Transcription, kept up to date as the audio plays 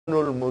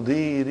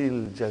المدير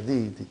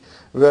الجديد.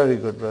 Very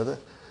good, brother.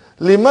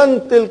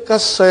 لمن تلك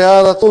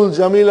السيارة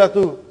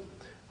الجميلة.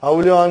 How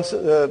will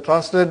you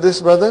translate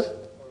this, brother?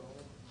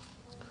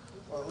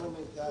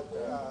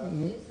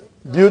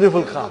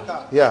 Beautiful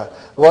car. Yeah.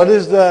 What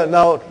is the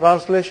now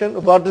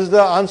translation? What is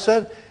the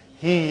answer?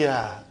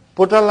 Hiya.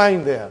 Put a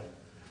line there.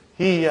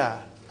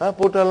 Hiya.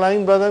 Put a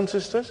line, brothers and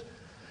sisters.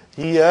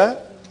 Hiya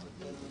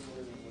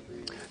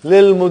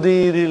lil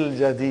mudiril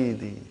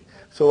jadidi.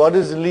 So what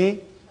is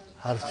li?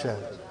 Harshad.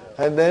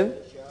 And then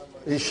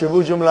is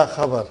shibu jumla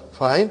khabar.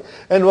 Fine.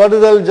 And what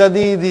is al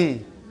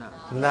jadidi?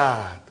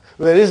 Naat.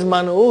 Where is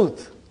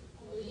man'ut?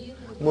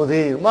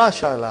 Mudir.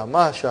 MashaAllah,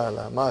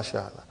 MashaAllah,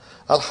 MashaAllah.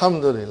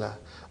 Alhamdulillah.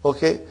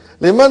 Okay.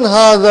 Liman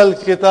hadha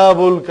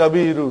al-kitabul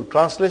kabiru.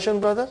 Translation,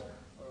 brother?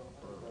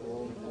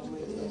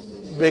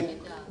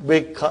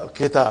 Big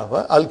kitab.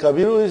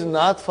 Al-kabiru is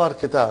not for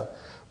kitab.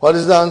 What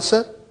is the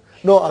answer?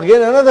 No,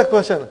 again another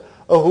question.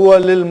 Huwa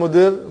lil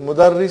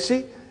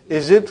mudarrisi.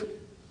 Is it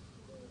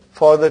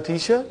for the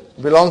teacher?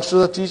 Belongs to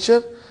the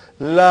teacher?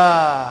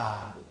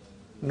 La.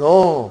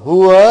 No.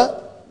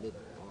 Huwa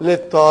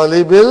lit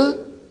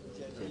talibil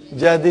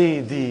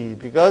jadidi.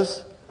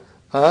 Because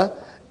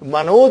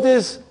manut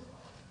is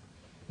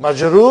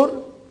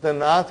majroor, the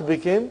naat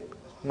became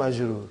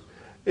majroor.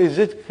 Is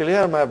it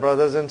clear, my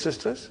brothers and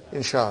sisters?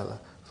 Inshallah.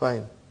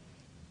 Fine.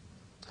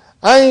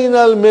 Ayn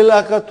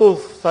al-milakatu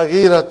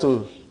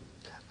saghiratu.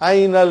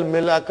 Ayn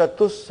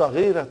al-milakatu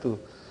saghiratu.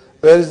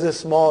 Where is the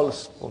small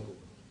spoon?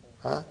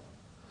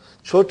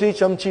 Choti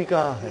chamchi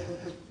kahan hai?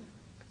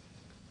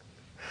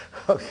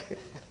 Okay.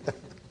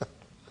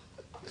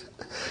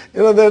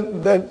 You know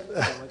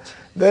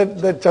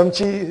that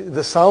chamchi,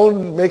 the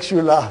sound makes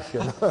you laugh, you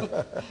know.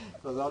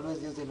 It was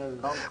always used in a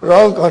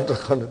wrong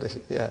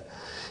connotation. Yeah.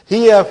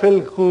 Hiya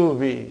fil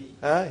kubi.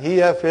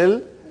 Hiya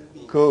fil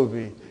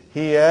kubi.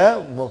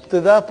 Hiya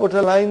mubtada, put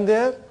a line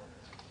there.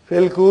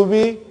 Fil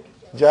kubi,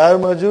 jar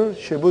majur,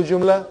 shibu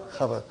jumla,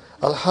 khabar.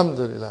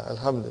 Alhamdulillah,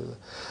 alhamdulillah.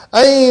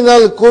 Ayn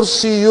al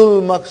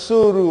kursiyul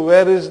maksuru.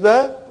 Where is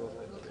the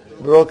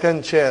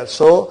broken chair?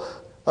 So,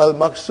 al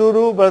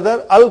maksuru,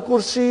 brother, al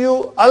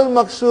kursiyu, al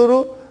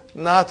maksuru,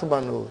 not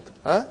manut.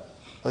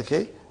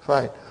 Okay,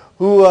 fine.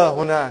 Huwa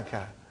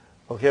hunaka.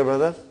 Okay,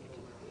 brother?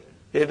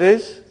 It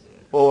is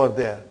over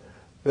there.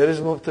 Where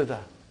is mubtada?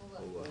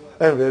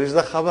 And where is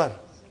the khabar?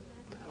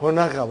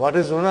 Hunaka. What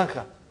is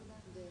hunaka?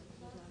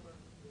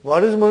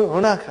 What is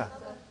hunaka?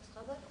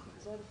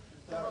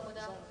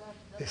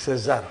 It's a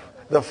zarf.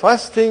 The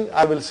first thing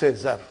I will say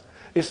zarf.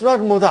 It's not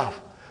mudaf.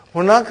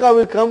 Hunaka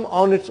will come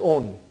on its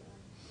own.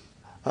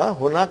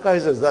 Hunaka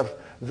is a zarf.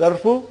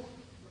 Zarfu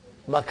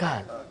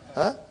makan.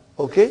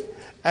 Okay?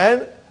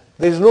 And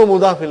there is no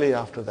mudaf ilayhi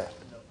after that.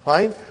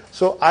 Fine?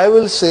 So I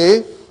will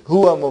say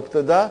huwa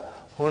mubtada,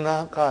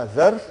 hunaka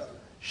zarf,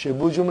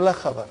 shibu jumla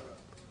khabar.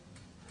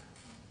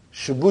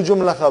 Shibu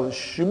jumla khabar.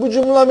 Shibu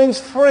jumla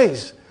means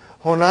phrase.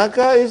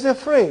 Hunaka is a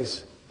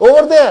phrase.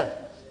 Over there.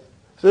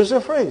 So it's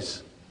a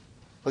phrase.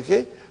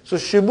 Okay? So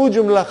shibu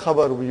jumla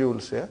khabar you will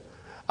say.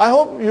 I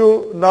hope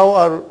you now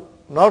are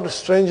not a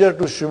stranger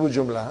to shibu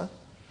jumla.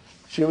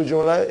 Shibu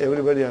jumla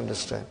everybody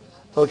understand.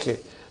 Okay.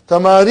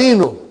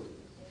 Tamarinu.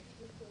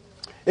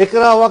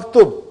 Ikra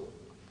waktub.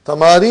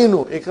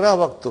 Tamarinu. Ikra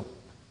waktub.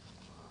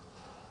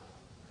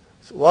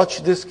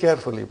 Watch this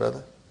carefully,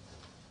 brother.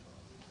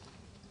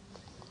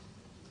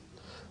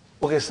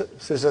 Okay,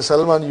 Sister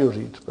Salman, you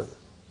read, brother.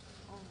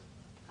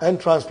 And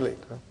translate.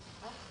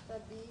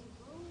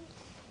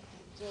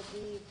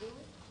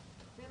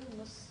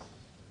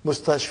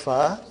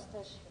 Mustashfa.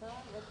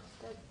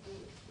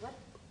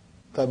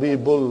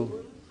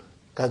 Tabibul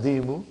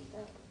Kadimu.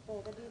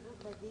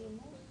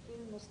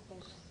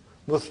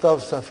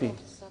 Mustawsafi.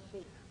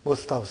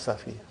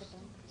 Mustawsafi.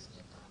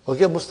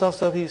 Okay,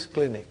 Mustawsafi is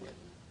clinic.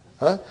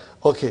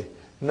 Okay,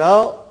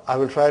 now I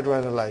will try to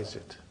analyze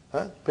it.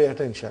 Pay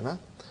attention.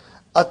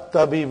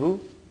 At-tabibu.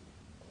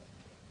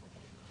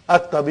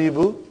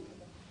 At-tabibu.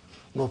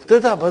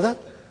 Mubtada, brother.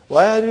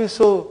 Why are you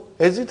so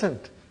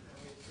hesitant?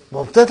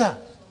 Mubtada.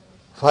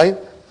 Fine.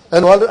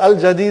 And what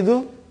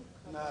al-jadidu?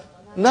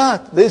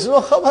 Naat. There is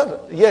no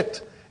khabar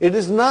yet. It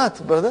is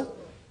naat, brother.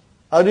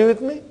 Are you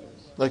with me?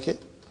 Okay.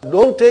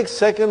 Don't take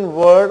second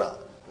word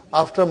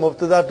after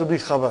mubtada to be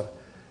khabar.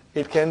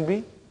 It can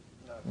be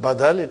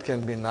badal, it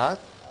can be naat.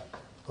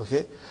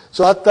 Okay.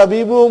 So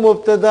at-tabibu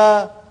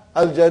mubtada,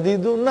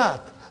 al-jadidu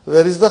naat.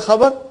 Where is the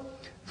khabar?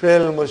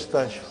 Fi'l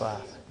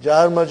mustashfa.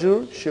 Jar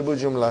majrur, shibu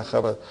jumla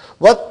khabar.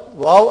 What?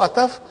 Wow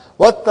ataf.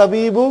 What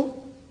tabibu?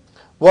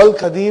 Wal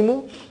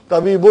kadimu.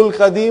 Tabibul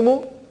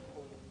kadimu.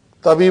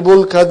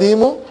 Tabibul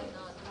kadimu.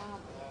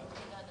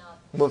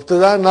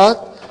 Mubtada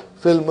naat.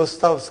 Fi'l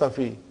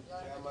mustawsafi.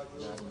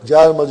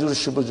 Jar majrur,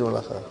 shibu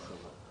jumla khabar.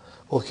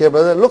 Okay,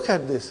 brother, look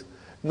at this.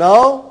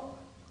 Now,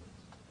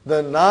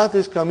 the naat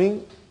is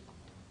coming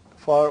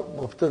for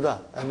mubtada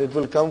and it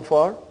will come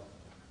for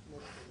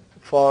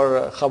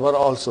khabar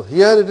also.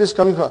 Here it is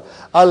coming for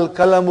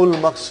al-kalamul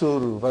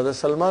maksuru. Brother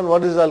Salman,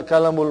 what is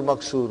al-kalamul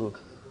maksuru?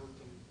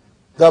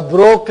 The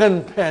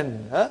broken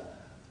pen.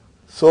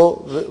 So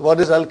what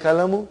is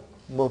al-kalamu?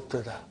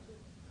 Mubtada.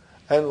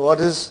 And what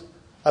is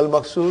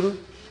al-maksuru?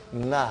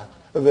 Naat.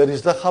 Where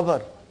is the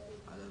khabar?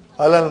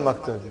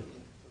 Al-maktadi.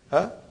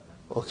 Huh?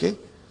 Okay.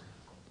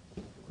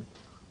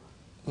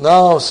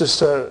 Now,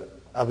 Sister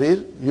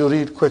Abir, you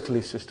read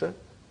quickly, sister.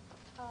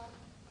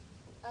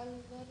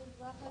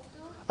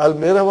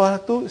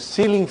 Al-mirawahatu,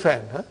 ceiling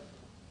fan. Huh?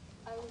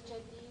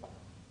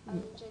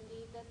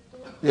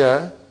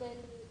 Yeah.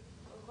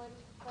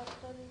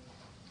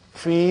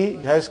 Fi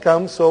has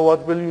come, so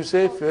what will you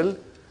say? Fil?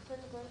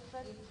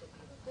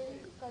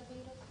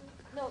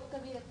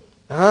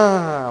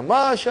 Ah,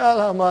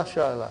 mashallah,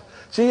 mashallah.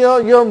 See,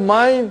 your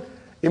mind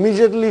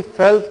immediately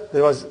felt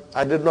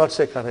I did not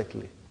say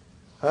correctly.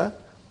 Huh?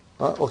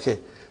 Okay.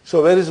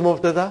 So where is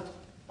mubtada?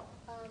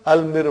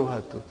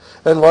 Al-mirwahatu.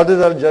 And what is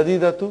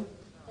al-jadidatu?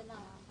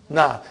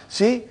 Na.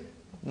 See,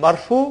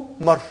 marfu,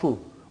 marfu.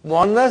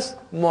 Muannas,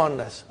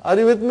 muannas. Are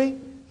you with me?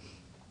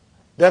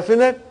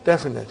 Definite,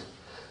 definite.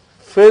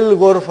 Fil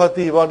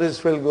ghurfati. What is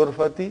fil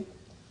ghurfati?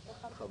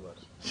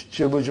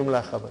 Shibu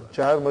jumla khabar.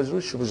 Char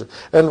majrur, shibu jumla.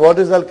 And what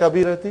is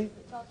al-kabirati?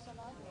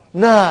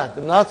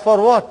 Not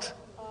for what?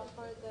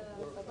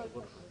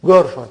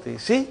 Ghurfati.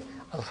 See?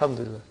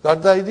 Alhamdulillah.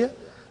 Got the idea?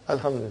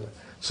 Alhamdulillah.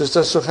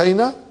 Sister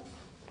Sukhaina?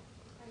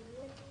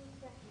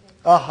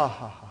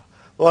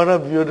 What a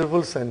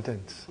beautiful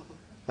sentence.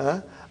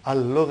 Huh?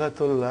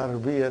 Al-lughatul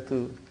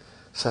arbiyatu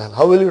sahal.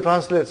 How will you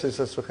translate,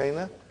 Sister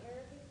Sukhaina?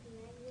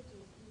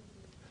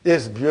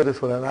 Yes,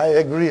 beautiful. And I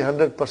agree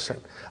 100%.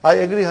 I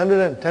agree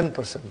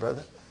 110%,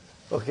 brother.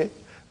 Okay.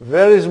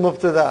 Where is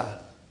mubtada?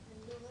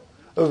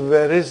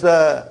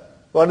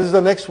 What is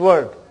the next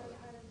word?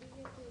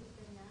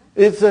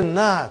 It's a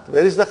naat.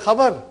 Where is the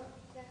khabar?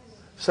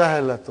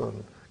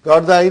 Sahalatun.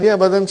 Got the idea,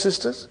 brothers and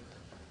sisters?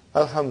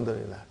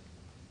 Alhamdulillah.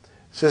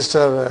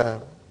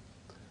 Sister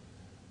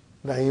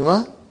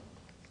Naima?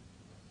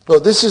 Oh,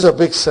 this is a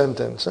big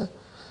sentence.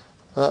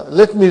 Huh?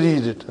 Let me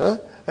read it. Huh?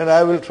 And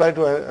I will try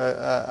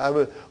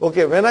to,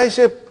 okay, when I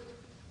say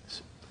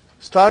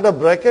start a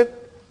bracket,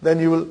 then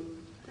you will,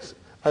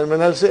 and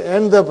when I'll say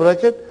end the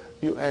bracket,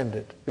 you end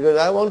it. Because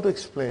I want to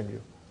explain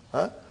you.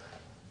 Huh?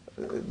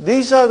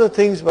 These are the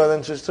things, brothers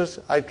and sisters,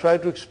 I try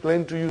to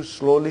explain to you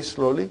slowly,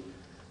 slowly,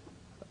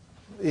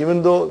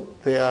 even though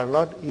they are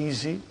not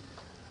easy.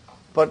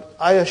 But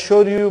I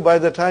assure you, by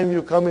the time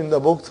you come in the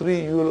book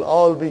 3, you will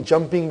all be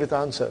jumping with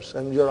answers,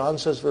 and your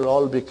answers will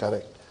all be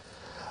correct.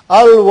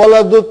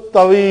 Al-waladut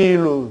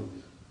tawilu.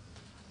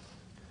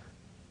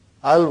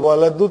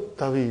 Al-waladut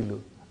tawilu.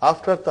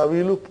 After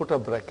tawilu, put a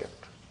bracket.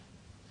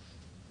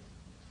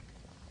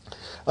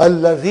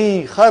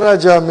 Alladhi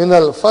kharaja min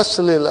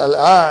al-fasl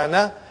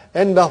al-ana,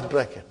 end of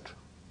bracket.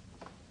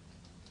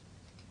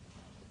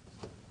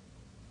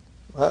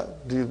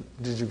 Did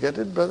you get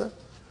it, brother?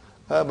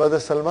 Brother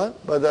Salman,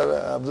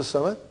 Brother Abdul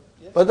Samad,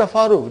 yes. Brother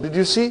Farooq, did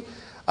you see?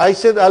 I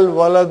said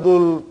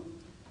al-waladul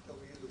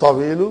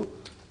tawilu,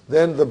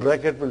 then the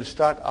bracket will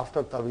start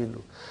after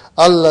tawilu.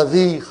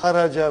 Alladhi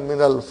kharaja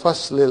min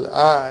al-fasl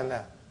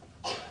al-ana.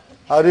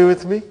 Are you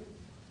with me?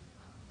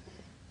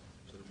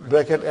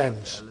 Bracket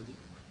ends.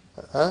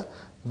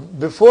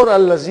 Before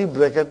al-lazi,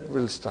 bracket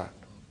will start.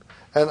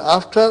 And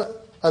after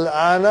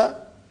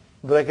al-ana,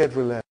 bracket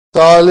will end.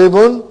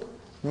 Talibun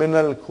min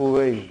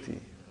al-Kuwaiti.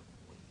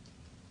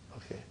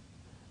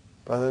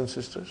 Brothers and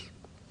sisters,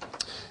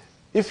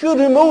 if you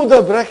remove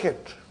the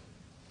bracket,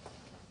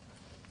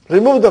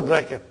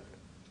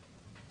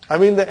 I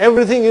mean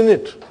everything in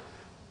it,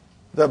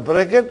 the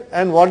bracket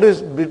and what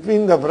is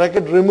between the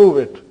bracket, remove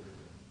it.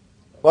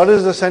 What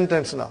is the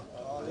sentence now?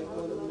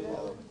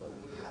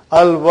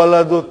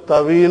 Al-waladu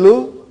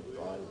tawilu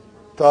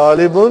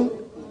talibun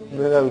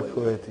min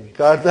al-Kuwaiti.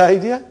 Got the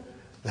idea?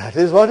 That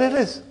is what it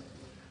is.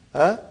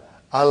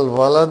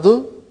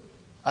 Al-waladu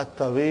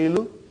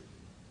at-tawilu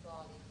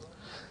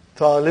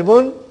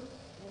talibun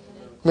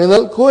min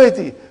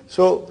al-Kuwaiti.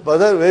 So,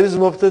 brother, where is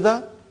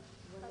mubtada?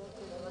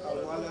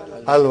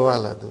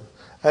 Al-waladu.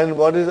 And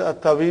what is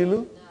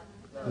at-tawilu?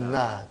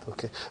 Naat.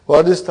 Okay.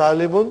 What is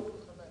talibun?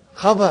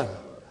 Khabar.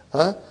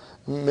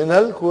 Min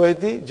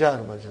al-Kuwaiti jar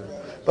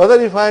majrur. Brother,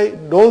 if I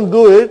don't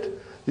do it,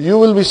 you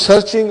will be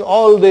searching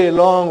all day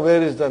long,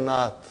 where is the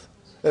naat?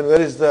 And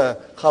where is the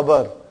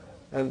khabar?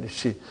 And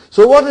she.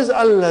 So what is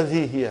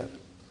al-ladhi here?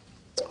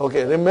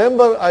 Okay,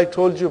 remember I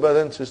told you,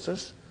 brothers and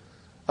sisters,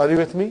 are you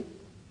with me?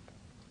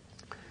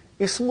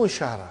 Ismu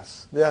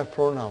isharas, they are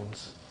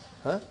pronouns.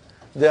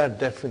 They are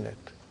definite.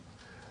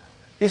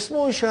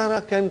 Ismu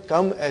ishara can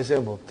come as a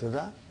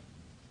mubtada,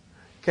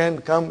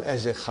 can come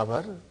as a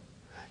khabar,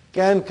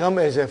 can come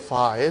as a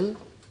fa'il,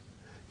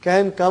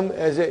 can come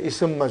as a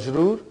ism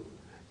majroor,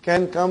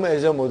 can come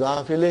as a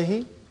mudaf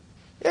ilayhi,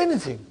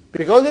 anything,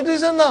 because it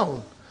is a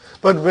noun.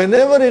 But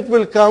whenever it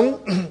will come,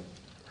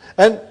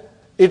 and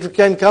it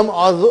can come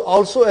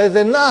also as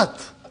a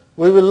naat.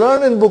 We will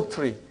learn in book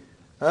 3.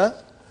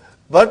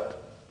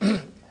 But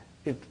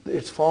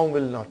its form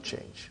will not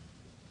change.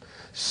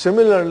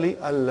 Similarly,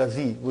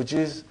 al-ladhi, which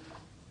is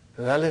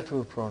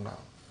relative pronoun,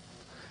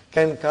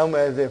 can come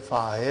as a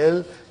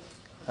fa'il,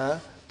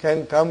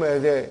 can come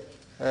as a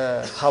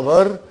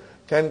khabar,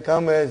 can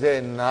come as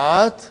a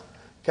naat,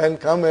 can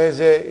come as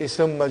a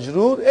ism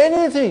majroor,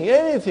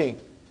 anything,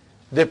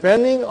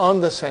 depending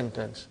on the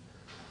sentence.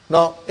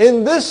 Now,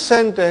 in this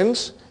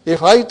sentence,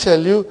 if I tell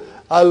you,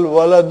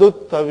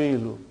 al-waladut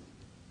tawilu,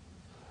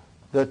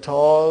 the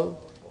tall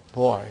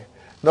boy.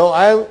 Now,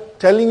 I am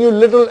telling you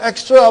little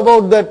extra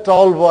about that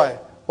tall boy.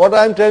 What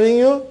I am telling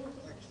you?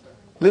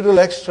 Little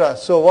extra.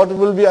 So, what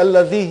will be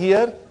alladhi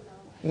here?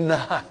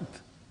 Naat.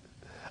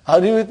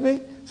 Are you with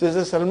me,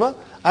 Sister Salma?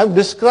 I am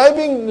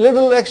describing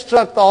little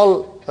extra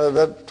tall,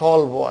 that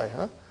tall boy.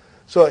 Huh?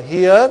 So,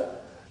 here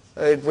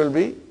it will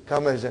be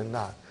come as a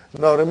naat.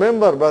 Now,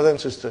 remember, brothers and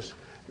sisters,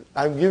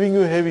 I am giving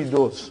you heavy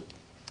dose,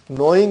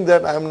 knowing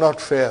that I am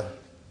not fair.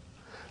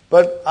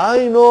 But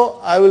I know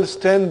I will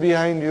stand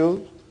behind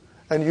you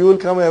and you will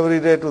come every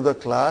day to the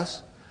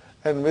class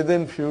and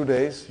within few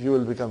days you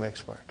will become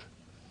expert,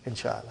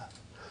 inshallah.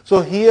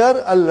 So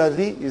here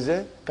alladhi is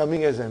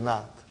coming as a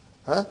naat.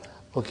 Huh?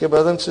 Okay,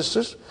 brothers and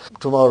sisters?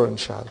 Tomorrow,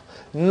 inshallah.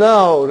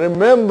 Now,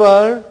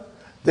 remember,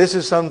 this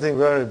is something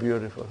very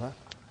beautiful. Huh?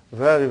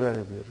 Very,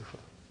 very beautiful.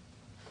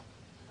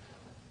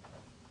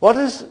 What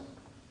is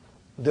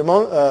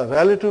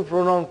relative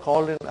pronoun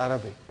called in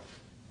Arabic?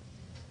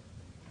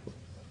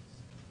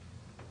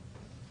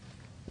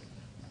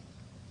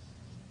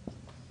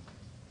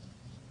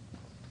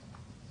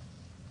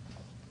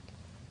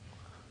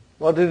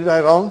 What did I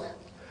wrong?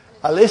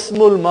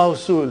 Al-ismul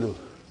mawsulu.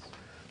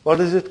 What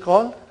is it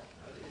called?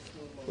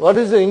 What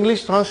is the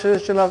English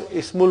translation of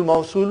ismul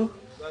mawsulu?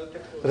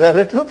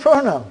 Relative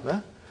pronoun.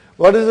 Huh?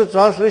 What is the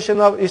translation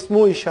of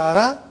ismu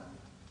ishara?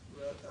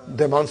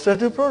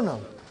 Demonstrative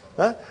pronoun.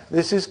 Huh?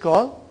 This is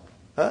called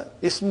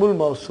ismul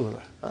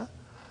mawsula. Huh?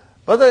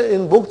 But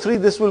in book 3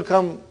 this will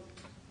come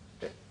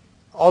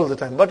all the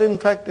time. But in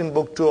fact in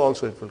book 2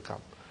 also it will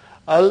come.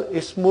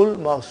 Al-ismul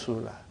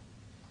mawsula.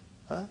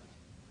 Huh?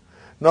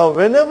 Now,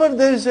 whenever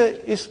there is a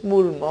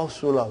ismul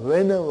mawsula,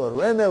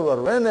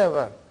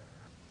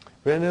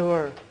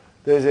 whenever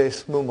there is a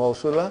ismul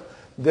mawsula,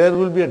 there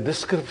will be a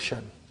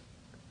description.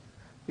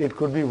 It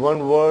could be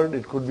one word,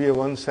 it could be a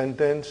one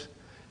sentence,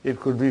 it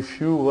could be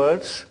few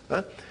words,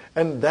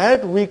 and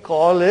that we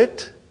call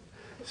it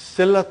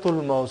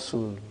silatul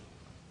mawsul.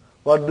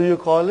 What do you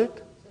call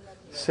it?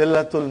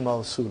 Silatul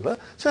mawsul.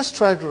 Just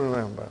try to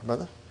remember,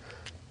 brother.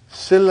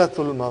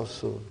 Silatul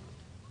mawsul.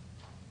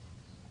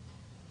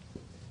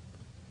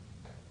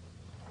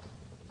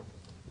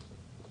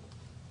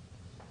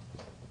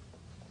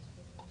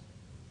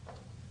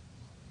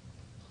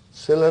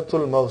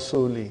 Silatul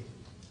Mawsuli.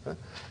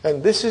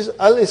 And this is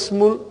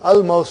Al-Ismul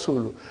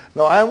Al-Mawsulu.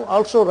 Now I am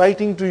also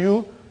writing to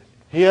you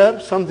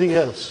here something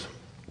else.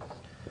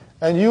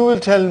 And you will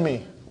tell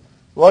me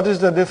what is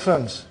the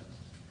difference.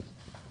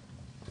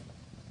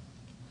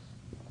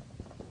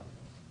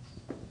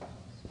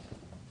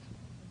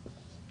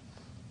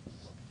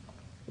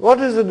 What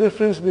is the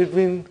difference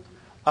between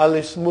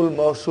Al-Ismul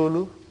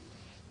Mawsulu?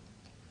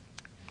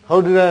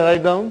 How did I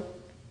write down?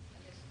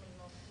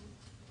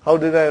 How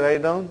did I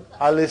write down?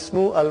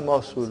 Al-Ismu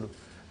Al-Mawsulu.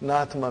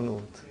 Naat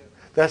Manut.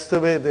 That's the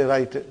way they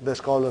write it, the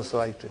scholars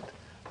write it.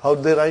 How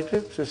do they write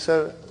it,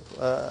 Sister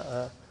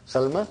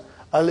Salma?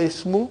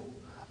 Al-Ismu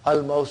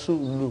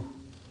Al-Mawsulu.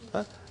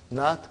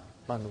 Naat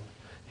Manut.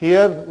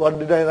 Here, what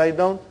did I write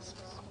down?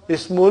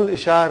 Ismul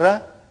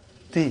Ishara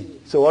Ti.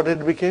 So what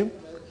it became?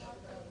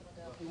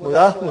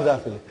 Mudaf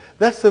Mudafili.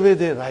 That's the way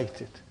they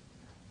write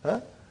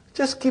it.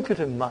 Just keep it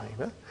in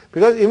mind.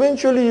 Because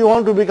eventually you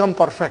want to become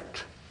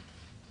perfect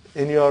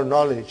in your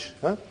knowledge.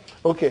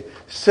 Okay,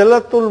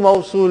 Silatul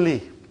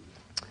Mawsuli.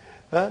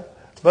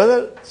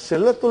 Brother,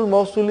 Silatul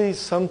Mawsuli is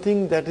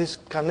something that is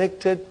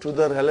connected to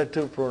the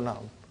relative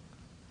pronoun.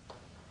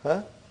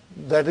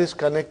 That is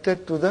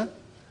connected to the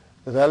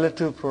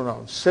relative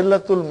pronoun.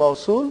 Silatul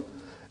Mawsul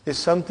is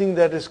something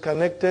that is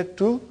connected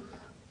to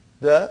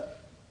the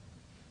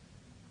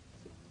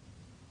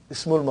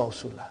Ismul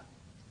Mawsula.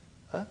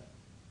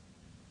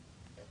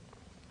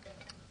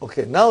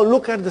 Okay, now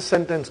look at the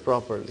sentence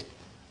properly.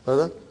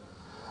 Brother?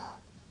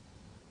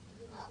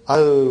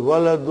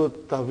 Al-waladu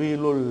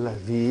tawilul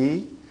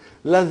ladhi.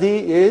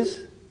 Ladhi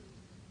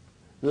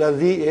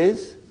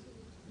is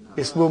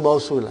ismu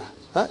mawsula.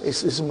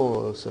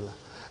 Ismu mawsula.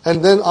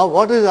 And then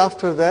what is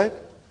after that?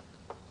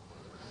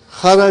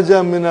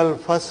 Kharaja min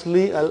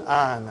al-fasli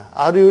al-ana.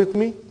 Are you with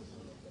me?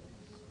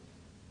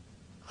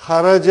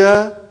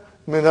 Kharaja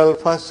min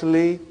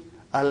al-fasli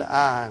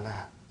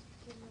al-ana.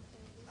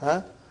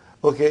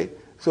 Okay.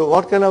 So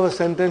what kind of a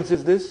sentence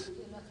is this?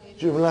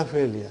 Jumla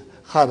failure.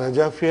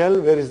 Kharaja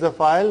fi'al, where is the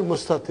file?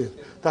 Mustatir.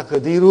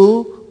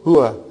 Taqdiruhu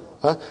huwa.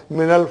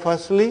 Min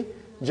al-fasli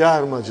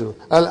jar majrur.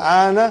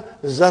 Al-ana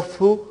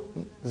zarfu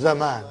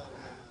zaman.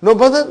 No,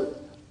 brother.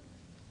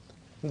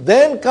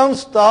 Then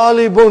comes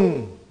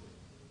talibun.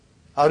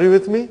 Are you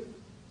with me?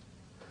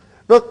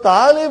 No,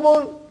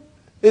 talibun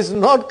is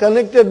not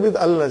connected with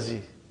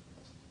al-lazi.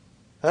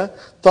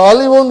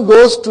 Talibun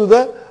goes to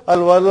the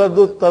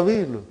al-waladu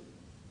tawilu.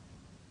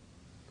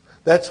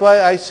 That's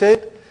why I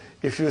said,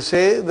 if you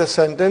say the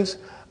sentence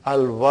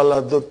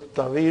al-waladu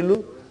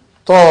tawilu,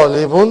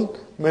 طالب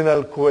من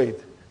الكويت.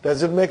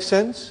 Does it make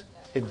sense?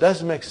 It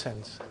does make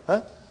sense.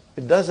 Huh?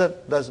 It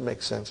does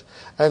make sense.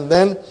 And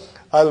then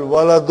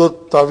الولد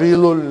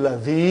الطويل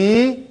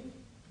الذي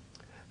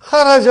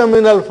خرج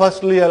من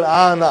الفصل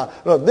الآن.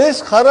 No,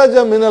 this خرج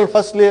من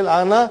الفصل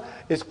الآن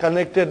is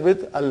connected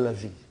with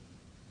الذي.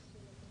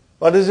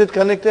 What is it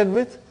connected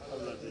with?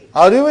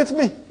 Are you with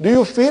me? Do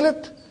you feel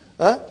it?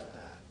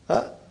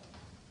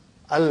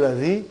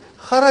 الذي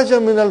خرج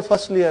من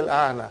الفصل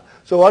الآن.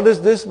 So what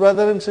is this,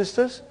 brothers and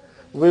sisters?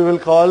 We will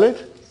call it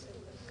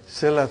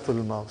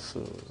Silatul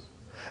Mawsul.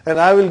 And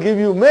I will give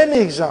you many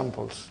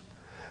examples.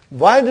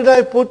 Why did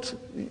I put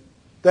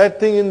that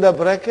thing in the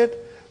bracket?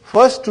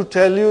 First to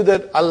tell you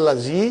that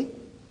Allazi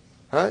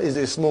is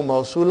Ismu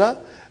Mawsula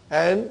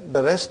and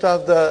the rest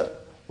of the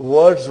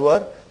words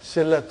were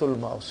Silatul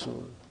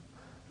Mawsul.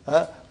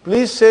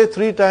 Please say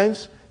 3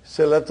 times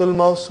Silatul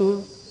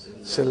Mawsul,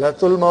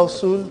 Silatul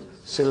Mawsul,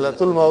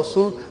 Silatul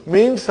Mawsul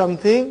means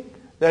something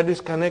that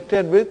is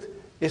connected with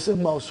Ism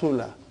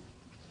Mawsula.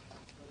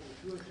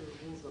 If you were to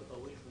remove the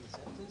tawil from the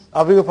sentence,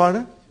 I beg your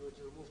pardon? if you were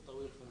to remove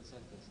tawil from the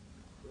sentence,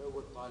 where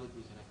would talib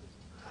be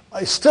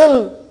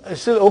connected?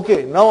 Still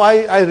okay. Now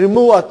I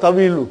remove a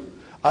tawilu.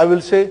 I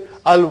will say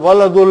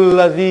al-waladul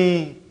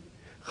ladhi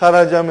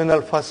kharaja min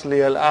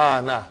al-fasli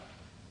al-ana.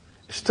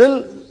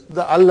 Still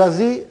the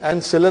al-ladhi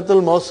and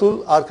silatul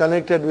mawsul are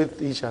connected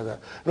with each other.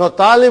 Now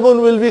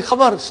talibun will be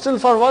khabar, still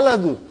for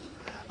waladu.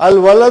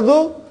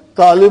 Al-waladu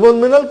talibun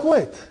min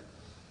al-Kuwait.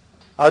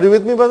 Are you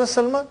with me, Brother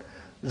Salman?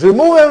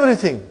 Remove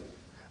everything.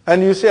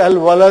 And you say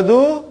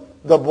al-waladu,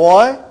 the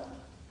boy,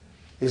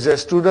 is a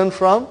student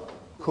from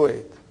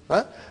Kuwait.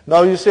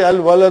 Now you say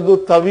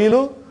al-waladu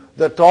tawilu,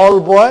 the tall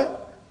boy,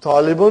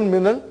 talibun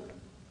min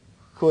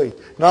al-Kuwait.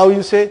 Now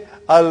you say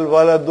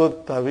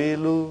al-waladu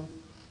tawilu,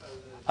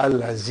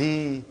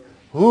 al-lazi,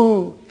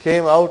 who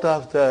came out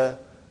of the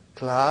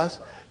class,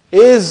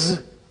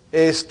 is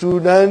a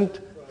student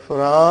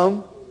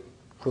from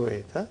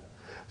Kuwait.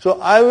 So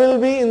I will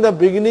be in the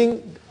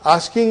beginning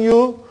asking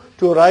you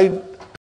to write